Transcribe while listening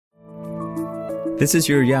This is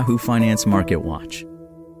your Yahoo Finance Market Watch.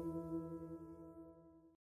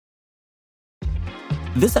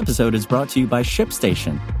 This episode is brought to you by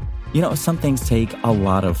ShipStation. You know, some things take a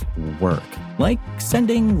lot of work, like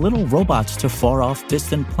sending little robots to far-off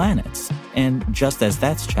distant planets. And just as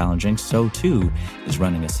that's challenging, so too is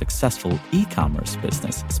running a successful e-commerce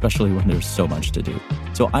business, especially when there's so much to do.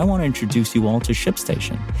 So I want to introduce you all to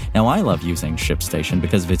ShipStation. Now, I love using ShipStation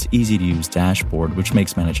because of its easy-to-use dashboard, which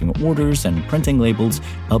makes managing orders and printing labels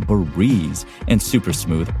a breeze and super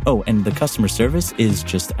smooth. Oh, and the customer service is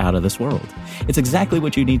just out of this world. It's exactly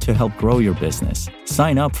what you need to help grow your business.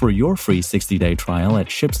 Sign up for your free 60-day trial at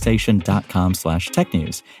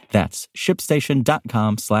shipstation.com/technews. That's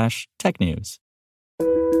shipstation.com/technews.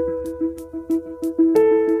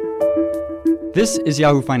 This is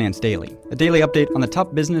Yahoo Finance Daily, a daily update on the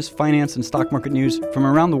top business, finance, and stock market news from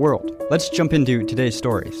around the world. Let's jump into today's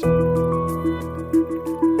stories.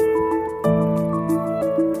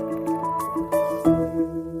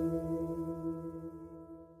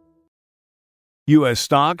 U.S.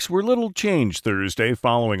 stocks were little changed Thursday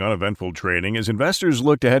following uneventful trading as investors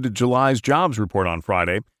looked ahead to July's jobs report on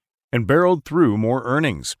Friday and barreled through more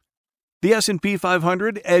earnings. The S&P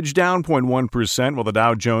 500 edged down 0.1%, while the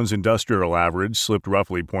Dow Jones Industrial Average slipped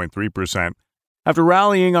roughly 0.3%. After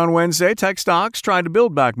rallying on Wednesday, tech stocks tried to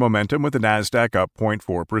build back momentum with the Nasdaq up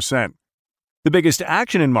 0.4%. The biggest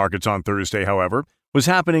action in markets on Thursday, however, was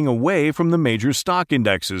happening away from the major stock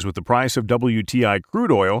indexes, with the price of WTI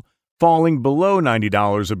crude oil falling below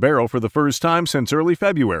 $90 a barrel for the first time since early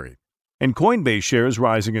February, and Coinbase shares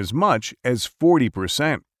rising as much as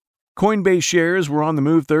 40%. Coinbase shares were on the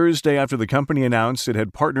move Thursday after the company announced it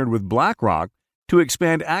had partnered with BlackRock to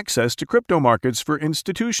expand access to crypto markets for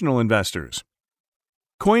institutional investors.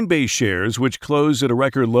 Coinbase shares, which closed at a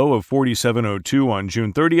record low of $47.02 on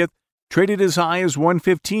June 30th, traded as high as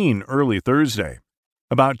 $115 early Thursday.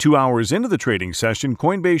 About 2 hours into the trading session,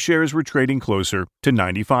 Coinbase shares were trading closer to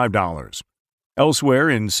 $95. Elsewhere,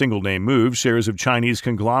 in single-name moves, shares of Chinese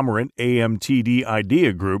conglomerate AMTD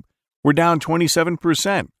Idea Group were down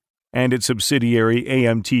 27%, and its subsidiary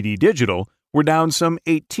AMTD Digital were down some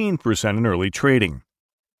 18% in early trading.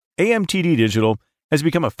 AMTD Digital has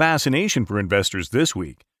become a fascination for investors this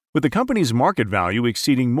week, with the company's market value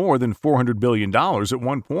exceeding more than $400 billion at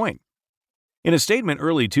one point. In a statement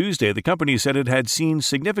early Tuesday, the company said it had seen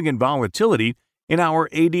significant volatility in our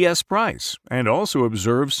ADS price and also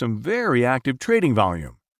observed some very active trading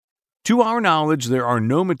volume. To our knowledge, there are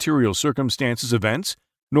no material circumstances, events,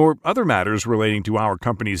 nor other matters relating to our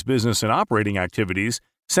company's business and operating activities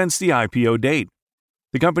since the IPO date.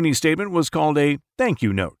 The company's statement was called a thank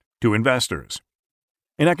you note to investors.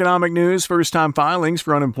 In economic news, first-time filings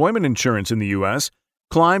for unemployment insurance in the U.S.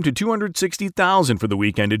 climbed to 260,000 for the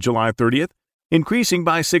week ended July 30th, increasing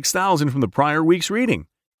by 6,000 from the prior week's reading,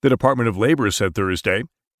 the Department of Labor said Thursday.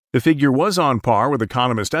 The figure was on par with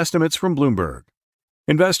economist estimates from Bloomberg.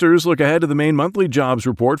 Investors look ahead to the main monthly jobs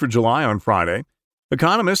report for July on Friday.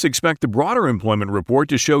 Economists expect the broader employment report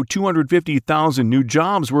to show 250,000 new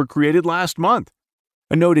jobs were created last month,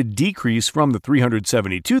 a noted decrease from the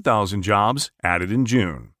 372,000 jobs added in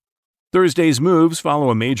June. Thursday's moves follow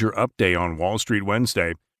a major up day on Wall Street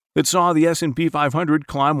Wednesday that saw the S&P 500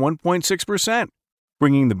 climb 1.6%,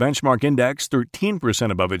 bringing the benchmark index 13%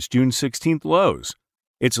 above its June 16th lows,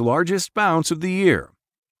 its largest bounce of the year.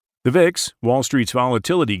 The VIX, Wall Street's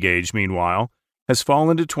volatility gauge, meanwhile, has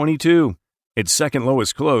fallen to 22, its second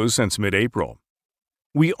lowest close since mid-April.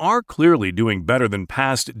 We are clearly doing better than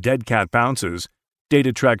past dead cat bounces,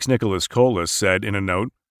 DataTrek's Nicholas Colas said in a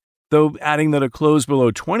note, though adding that a close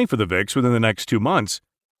below 20 for the VIX within the next 2 months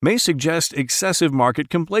may suggest excessive market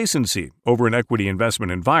complacency over an equity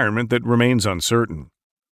investment environment that remains uncertain.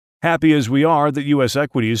 Happy as we are that U.S.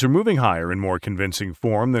 equities are moving higher in more convincing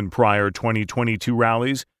form than prior 2022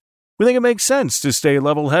 rallies, we think it makes sense to stay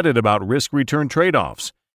level-headed about risk-return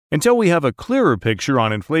trade-offs until we have a clearer picture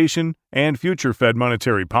on inflation and future Fed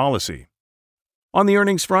monetary policy. On the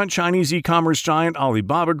earnings front, Chinese e-commerce giant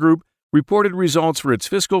Alibaba Group reported results for its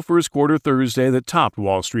fiscal first quarter Thursday that topped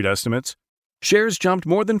Wall Street estimates. Shares jumped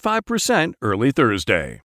more than 5% early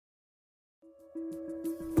Thursday.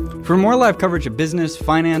 For more live coverage of business,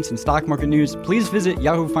 finance, and stock market news, please visit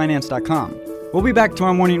yahoofinance.com. We'll be back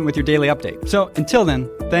tomorrow morning with your daily update. So until then,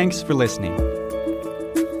 thanks for listening.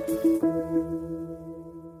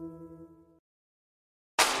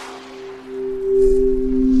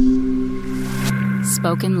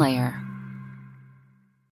 Spoken Layer.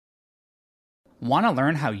 Want to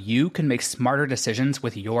learn how you can make smarter decisions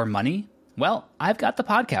with your money? Well, I've got the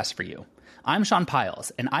podcast for you. I'm Sean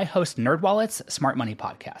Piles, and I host NerdWallet's Smart Money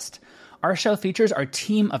Podcast. Our show features our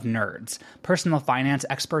team of nerds, personal finance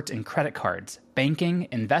experts in credit cards, banking,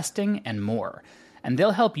 investing, and more. And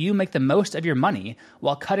they'll help you make the most of your money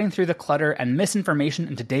while cutting through the clutter and misinformation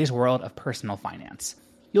in today's world of personal finance.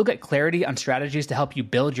 You'll get clarity on strategies to help you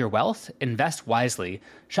build your wealth, invest wisely,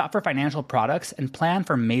 shop for financial products, and plan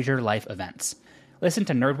for major life events. Listen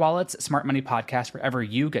to NerdWallet's Smart Money Podcast wherever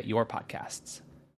you get your podcasts.